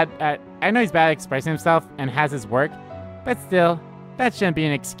bad at expressing himself and has his work, but still, that shouldn't be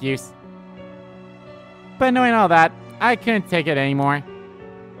an excuse. But knowing all that, I couldn't take it anymore.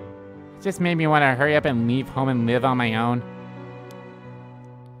 It just made me want to hurry up and leave home and live on my own.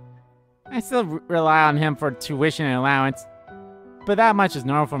 I still rely on him for tuition and allowance, but that much is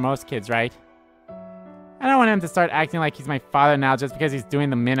normal for most kids, right? I don't want him to start acting like he's my father now just because he's doing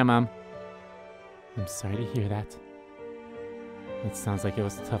the minimum. I'm sorry to hear that. It sounds like it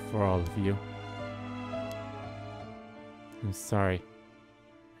was tough for all of you. I'm sorry.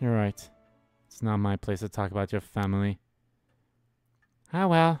 You're right. It's not my place to talk about your family. Ah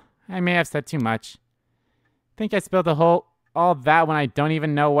well, I may have said too much. Think I spilled all that when I don't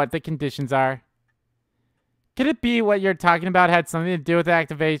even know what the conditions are. Could it be what you're talking about had something to do with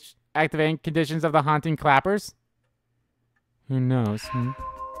the activating conditions of the haunting clappers? Who knows,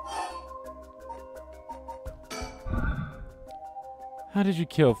 How did you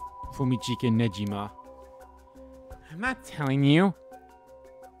kill Fumichika Nejima? I'm not telling you.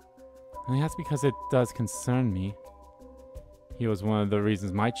 And that's because it does concern me. He was one of the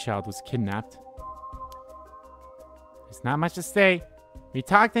reasons my child was kidnapped. There's not much to say. We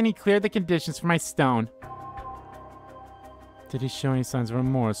talked and he cleared the conditions for my stone. Did he show any signs of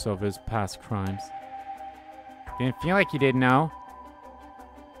remorse over his past crimes? Didn't feel like he did, no.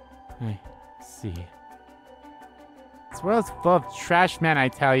 I see. This world's full of trash men, I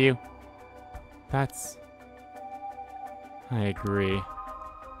tell you. I agree.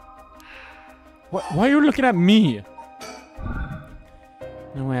 Why are you looking at me?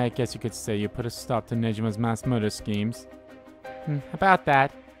 In a way, I guess you could say you put a stop to Nejima's mass murder schemes. About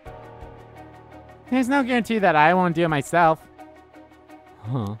that. There's no guarantee that I won't do it myself.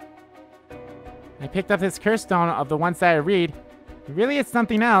 Huh. I picked up this curse stone of the ones that I read. Really, it's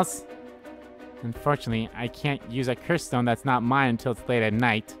something else. Unfortunately, I can't use a curse stone that's not mine until it's late at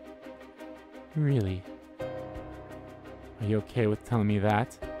night. Really? Are you okay with telling me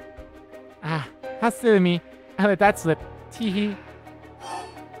that? Ah, how silly of me. I let that slip. Teehee.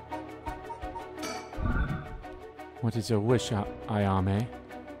 What is your wish, Ayame?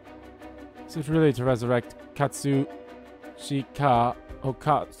 Is it really to resurrect Katsushika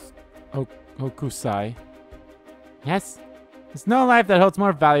Hokusai? Yes. There's no life that holds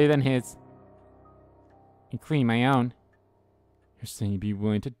more value than his. Including my own. You're saying you'd be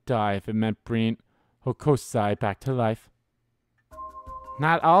willing to die if it meant bringing Hokusai back to life?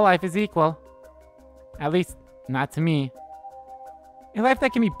 Not all life is equal. At least, not to me. A life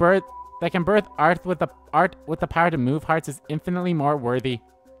that can birth art with the power to move hearts is infinitely more worthy.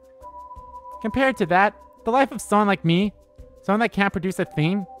 Compared to that, the life of someone like me, someone that can't produce a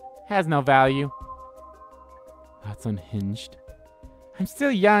thing, has no value. That's unhinged. I'm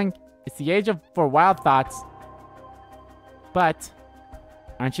still young. It's the age for wild thoughts. But,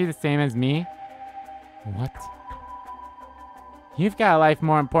 aren't you the same as me? What? You've got a life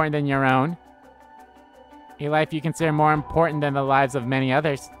more important than your own. A life you consider more important than the lives of many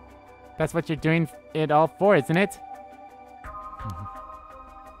others. That's what you're doing it all for, isn't it?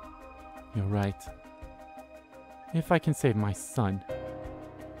 You're right. If I can save my son,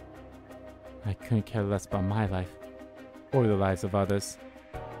 I couldn't care less about my life or the lives of others.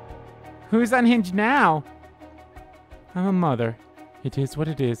 Who's unhinged now? I'm a mother. It is what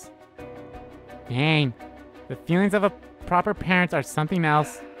it is. Dang. The feelings of a proper parent are something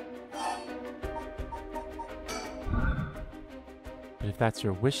else. But if that's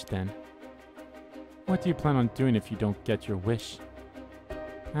your wish, then what do you plan on doing if you don't get your wish?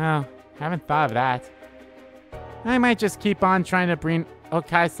 Oh, haven't thought of that. I might just keep on trying to bring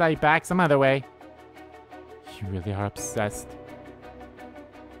Okaisai back some other way. You really are obsessed.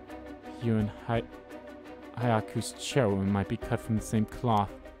 You and Hayaku's chairwoman might be cut from the same cloth.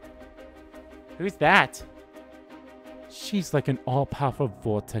 Who's that? She's like an all-powerful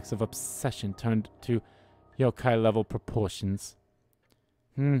vortex of obsession turned to yokai-level proportions.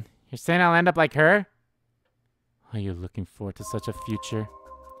 You're saying I'll end up like her? Are you looking forward to such a future?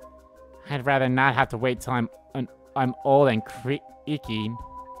 I'd rather not have to wait till I'm old and creaky.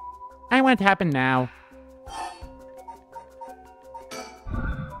 I want it to happen now.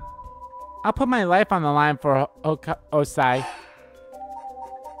 I'll put my life on the line for Osai.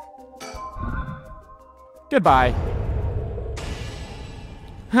 Goodbye.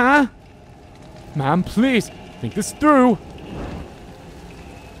 Huh? Ma'am, please, think this through.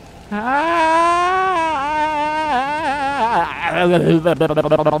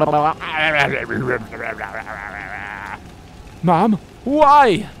 Mom,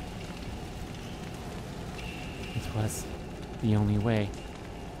 why? It was the only way.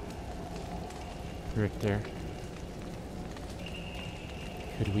 Richter,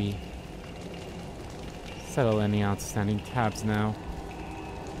 could we settle any outstanding tabs now?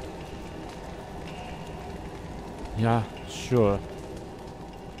 Yeah, sure.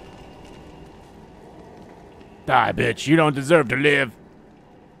 Die, bitch. You don't deserve to live.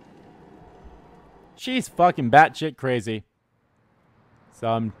 She's fucking batshit crazy.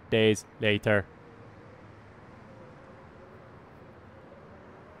 Some days later.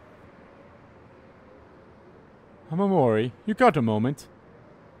 Amamori, you got a moment?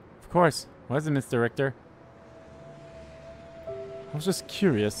 Of course. What is it, Mr. Richter? I was just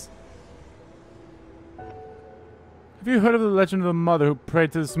curious. Have you heard of the legend of the mother who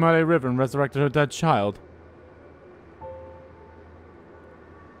prayed to the Sumare River and resurrected her dead child?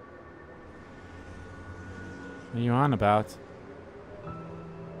 What are you on about?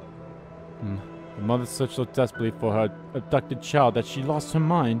 The mother searched so desperately for her abducted child that she lost her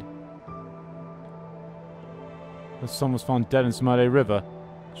mind. Her son was found dead in Sumare River,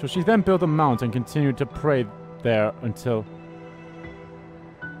 so she then built a mount and continued to pray there until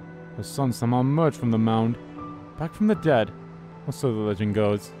her son somehow emerged from the mound, back from the dead, or so the legend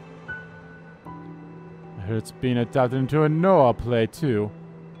goes. I heard it's being adapted into a Noah play too.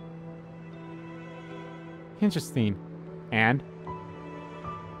 Interesting. And?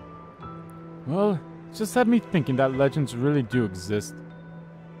 Well, it just had me thinking that legends really do exist.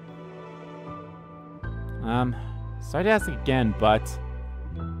 Sorry to ask again, but...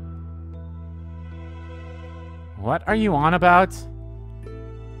 what are you on about?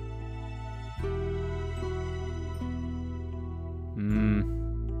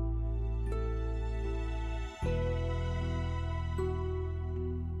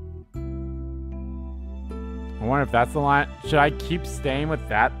 I wonder if that's the line. Should I keep staying with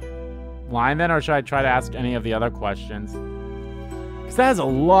that line then, or should I try to ask any of the other questions? Because that has a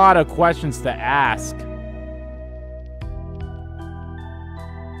lot of questions to ask.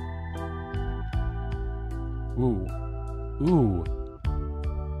 Ooh. Ooh.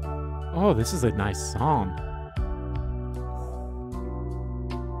 Oh, this is a nice song.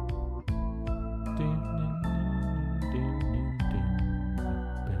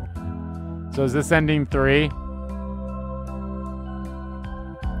 So is this ending 3?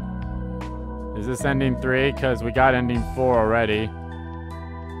 Is this ending 3? Because we got ending 4 already.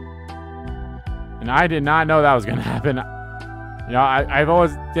 And I did not know that was going to happen. You know, I've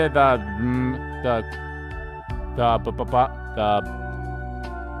always did the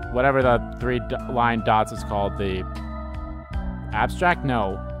whatever the three-line dots is called. The abstract?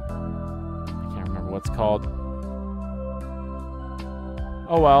 No. I can't remember what it's called.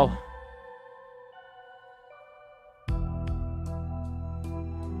 Oh well.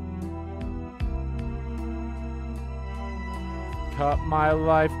 Cut my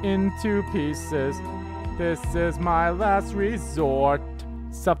life into pieces. This is my last resort.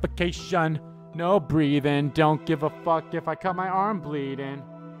 Suffocation, no breathing. Don't give a fuck if I cut my arm bleeding.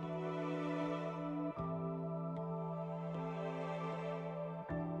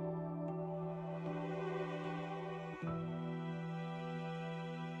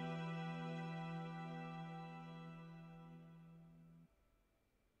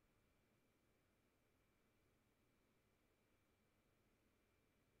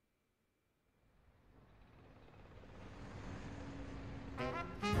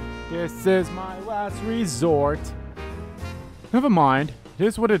 This is my last resort. Never mind. It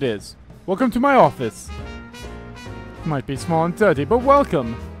is what it is. Welcome to my office. It might be small and dirty, but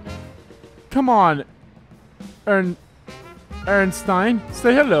welcome. Come on, Ernstein.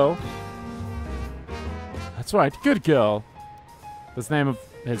 Say hello. That's right. Good girl. That's the name of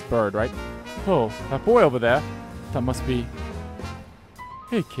his bird, right? Oh, that boy over there. That must be...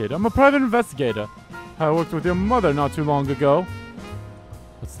 Hey, kid. I'm a private investigator. I worked with your mother not too long ago.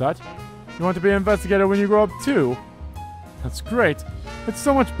 What's that? You want to be an investigator when you grow up too? That's great. It's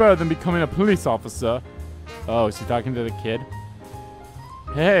so much better than becoming a police officer. Oh, is he talking to the kid?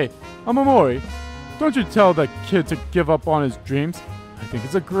 Hey, I'm Amori. Don't you tell that kid to give up on his dreams. I think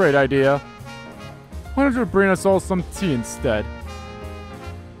it's a great idea. Why don't you bring us all some tea instead?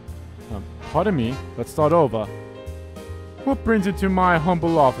 Pardon me. Let's start over. What brings you to my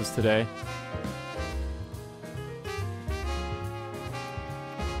humble office today?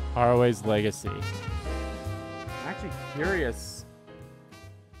 Haraway's legacy. I'm actually curious.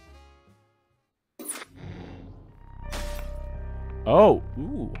 Oh,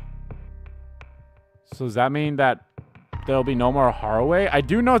 ooh. So does that mean that there'll be no more Haraway? I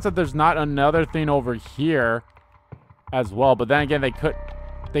do notice that there's not another thing over here as well, but then again,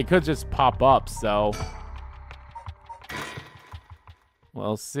 they could just pop up, so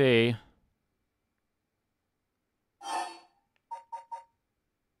we'll see.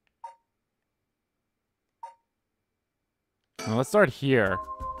 Well, let's start here.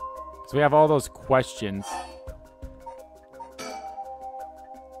 So we have all those questions.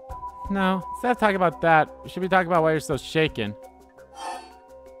 No, instead of talking about that, we should be talking about why you're so shaken.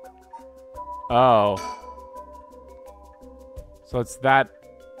 Oh. So it's that...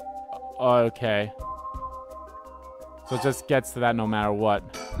 Okay. So it just gets to that no matter what.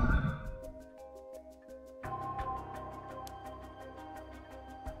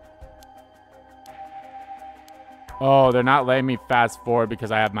 Oh, they're not letting me fast forward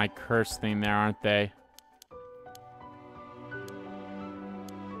because I have my curse thing there, aren't they?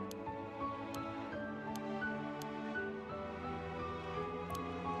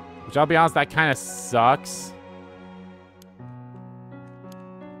 Which, I'll be honest, that kind of sucks.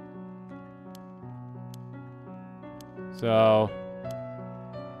 So...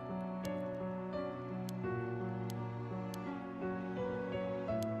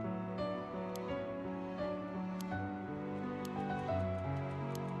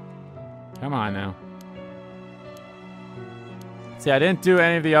 Come on now. See, I didn't do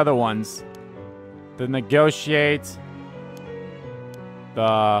any of the other ones. The negotiate.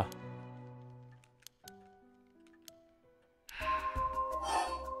 The...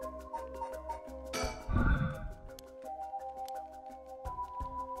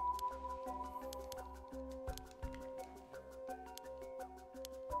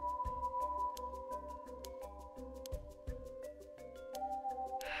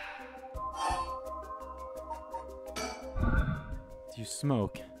 You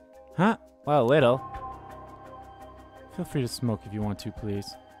smoke. Huh? Well, a little. Feel free to smoke if you want to,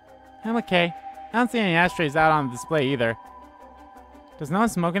 please. I'm okay. I don't see any ashtrays out on display either. Does no one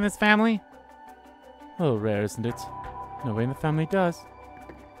smoke in this family? A little rare, isn't it? Nobody in the family does.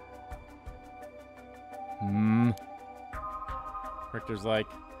 Richter's like,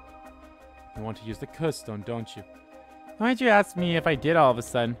 you want to use the curse stone, don't you? Why'd you ask me if I did all of a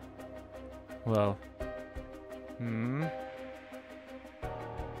sudden? Well,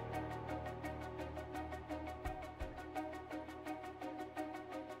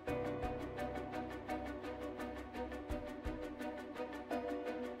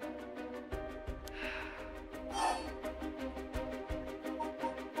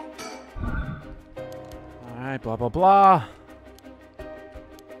 Alright, blah, blah, blah.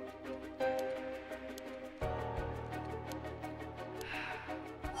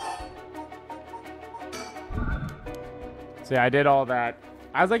 See, I did all that.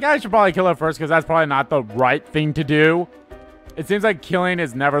 I was like, I should probably kill her first because that's probably not the right thing to do. It seems like killing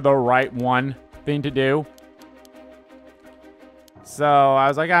is never the right thing to do. So I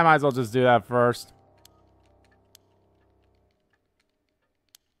was like, I might as well just do that first.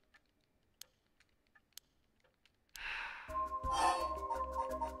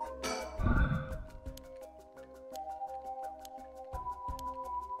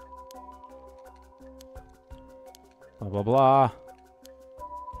 Blah, blah, blah.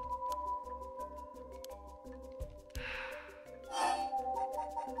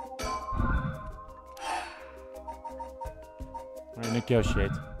 Alright, negotiate.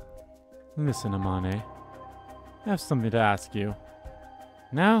 Listen, Amane. I have something to ask you.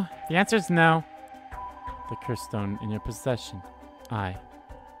 No? The answer is no. The curse stone in your possession. I'm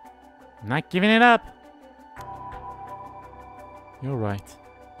not giving it up. You're right.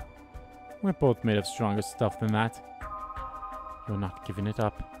 We're both made of stronger stuff than that. You're not giving it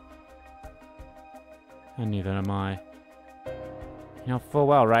up. And neither am I. You know full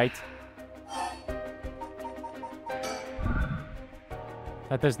well, right?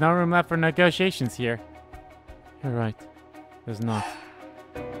 That there's no room left for negotiations here. You're right. There's not.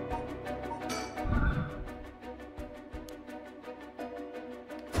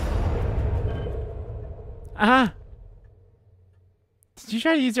 Ah! Did you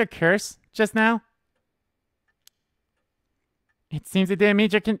try to use your curse just now? It seems it didn't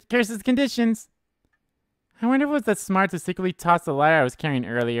meet your curse's conditions. I wonder if it was that smart to secretly toss the lighter I was carrying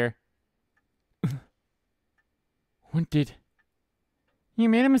earlier. What did... You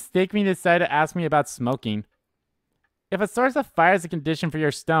made a mistake when you decided to ask me about smoking. If a source of fire is a condition for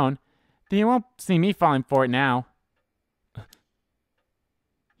your stone, then you won't see me falling for it now.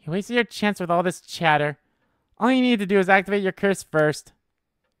 You wasted your chance with all this chatter. All you need to do is activate your curse first.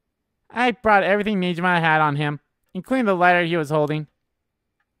 I brought everything Nijima had on him, including the lighter he was holding.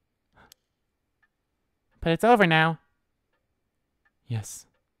 But it's over now. Yes,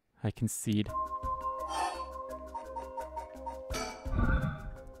 I concede.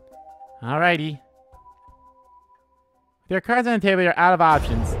 Alrighty. With your cards on the table, you're out of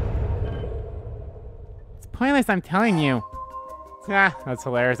options. It's pointless, I'm telling you. Ah, that's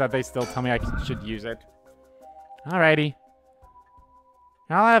hilarious that they still tell me I should use it. Alrighty.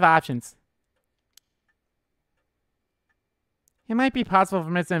 You're all out of options. It might be possible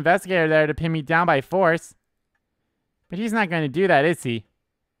for Mr. Investigator there to pin me down by force. But he's not going to do that, is he?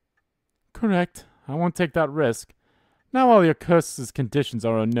 Correct. I won't take that risk. Not while your curse's conditions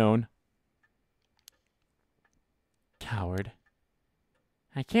are unknown. Coward.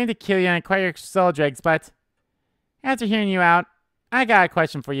 I came to kill you and acquire your soul dregs, but after hearing you out, I got a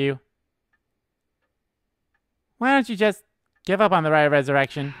question for you. Why don't you just give up on the Rite of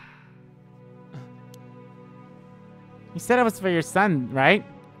Resurrection? You said it was for your son, right?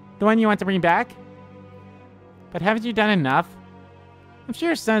 The one you want to bring back? But haven't you done enough? I'm sure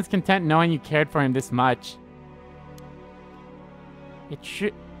your son's content knowing you cared for him this much.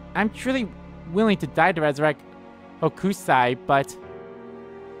 I'm truly willing to die to resurrect Hokusai, but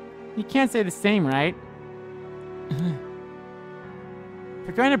you can't say the same, right? If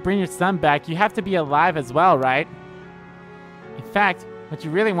you're going to bring your son back, you have to be alive as well, right? In fact, what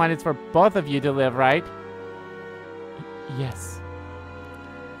you really want is for both of you to live, right? Yes.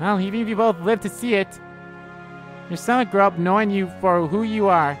 Well, even if you both live to see it, your son would grow up knowing you for who you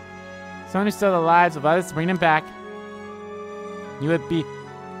are. Someone who stole the lives of others to bring them back. You would be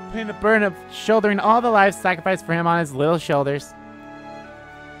putting the burden of shouldering all the lives sacrificed for him on his little shoulders.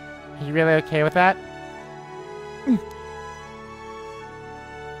 Are you really okay with that? If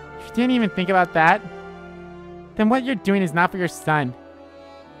you didn't even think about that, then what you're doing is not for your son.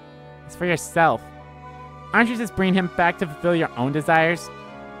 It's for yourself. Aren't you just bringing him back to fulfill your own desires?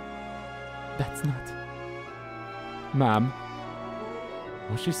 That's not... Ma'am,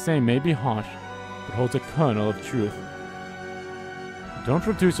 what she's saying may be harsh, but holds a kernel of truth. Don't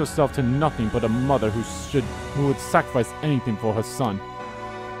reduce yourself to nothing but a mother who would sacrifice anything for her son.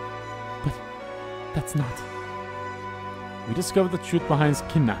 But that's not... We discovered the truth behind his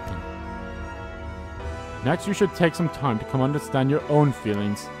kidnapping. Next, you should take some time to come understand your own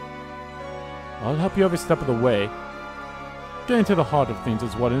feelings. I'll help you every step of the way. Getting to the heart of things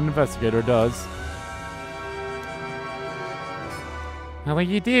is what an investigator does. How will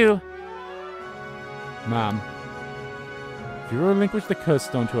you do? Ma'am, if you relinquish the curse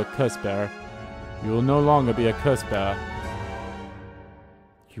stone to a curse bearer, you will no longer be a curse bearer.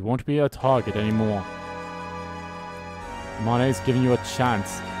 You won't be a target anymore. Mane is giving you a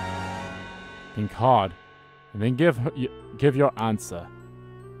chance. Think hard, and then give your answer.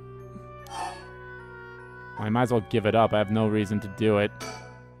 I might as well give it up. I have no reason to do it.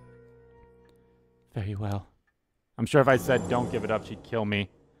 Very well. I'm sure if I said don't give it up, she'd kill me.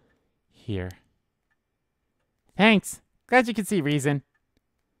 Here. Thanks. Glad you can see reason.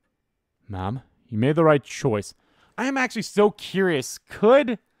 Mom, you made the right choice. I am actually so curious.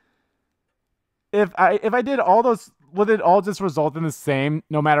 If I did all those, would it all just result in the same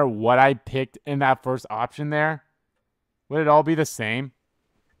no matter what I picked in that first option there? Would it all be the same?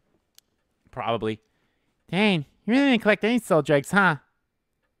 Probably. Dang, you really didn't collect any soul dregs, huh?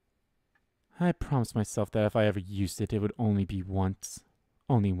 I promised myself that if I ever used it, it would only be once.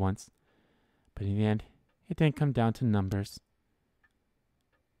 Only once. But in the end, it didn't come down to numbers.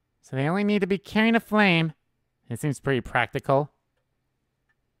 So they only need to be carrying a flame. It seems pretty practical.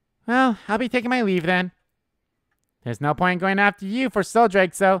 Well, I'll be taking my leave then. There's no point in going after you for soul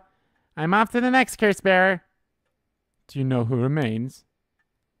dregs, so I'm off to the next curse bearer. Do you know who remains?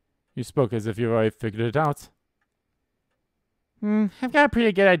 You spoke as if you already figured it out. I've got a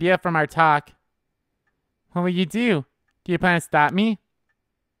pretty good idea from our talk. What will you do? Do you plan to stop me?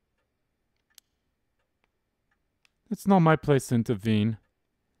 It's not my place to intervene.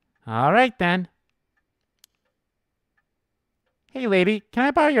 All right, then. Hey, lady, can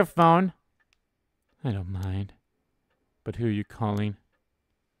I borrow your phone? I don't mind. But who are you calling?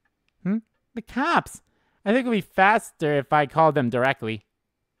 The cops. I think it would be faster if I called them directly.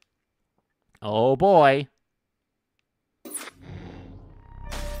 Oh, boy.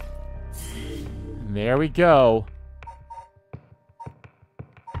 There we go.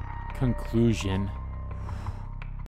 Conclusion.